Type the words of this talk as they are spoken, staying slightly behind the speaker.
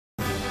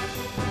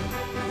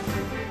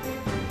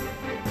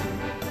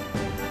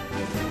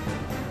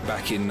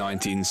Back in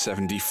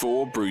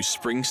 1974, Bruce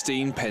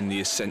Springsteen penned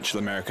the essential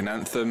American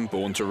anthem,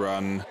 Born to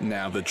Run.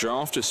 Now the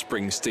draft of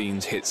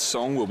Springsteen's hit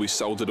song will be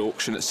sold at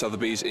auction at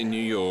Sotheby's in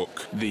New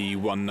York. The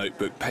one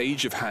notebook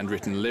page of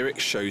handwritten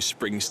lyrics shows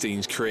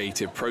Springsteen's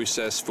creative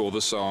process for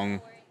the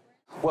song.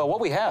 Well,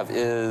 what we have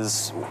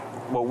is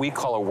what we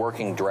call a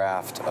working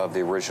draft of the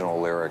original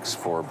lyrics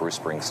for Bruce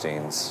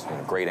Springsteen's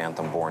great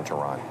anthem, Born to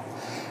Run.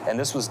 And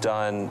this was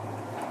done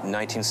in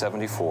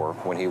 1974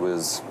 when he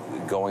was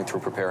going through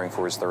preparing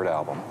for his third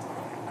album.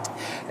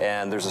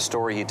 And there's a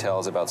story he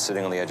tells about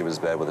sitting on the edge of his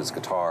bed with his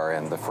guitar,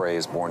 and the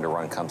phrase Born to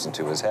Run comes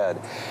into his head.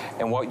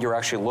 And what you're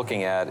actually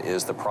looking at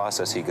is the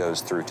process he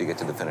goes through to get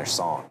to the finished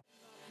song.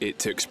 It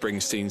took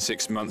Springsteen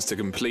 6 months to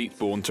complete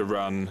Born to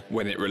Run.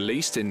 When it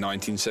released in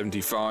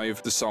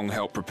 1975, the song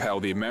helped propel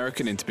the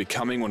American into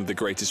becoming one of the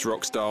greatest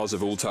rock stars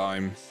of all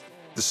time.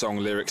 The song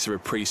lyrics are a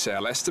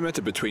pre-sale estimate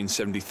of between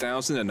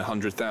 $70,000 and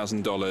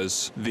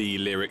 $100,000. The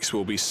lyrics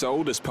will be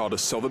sold as part of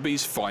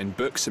Sotheby's Fine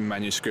Books and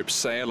Manuscripts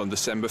sale on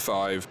December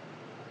 5.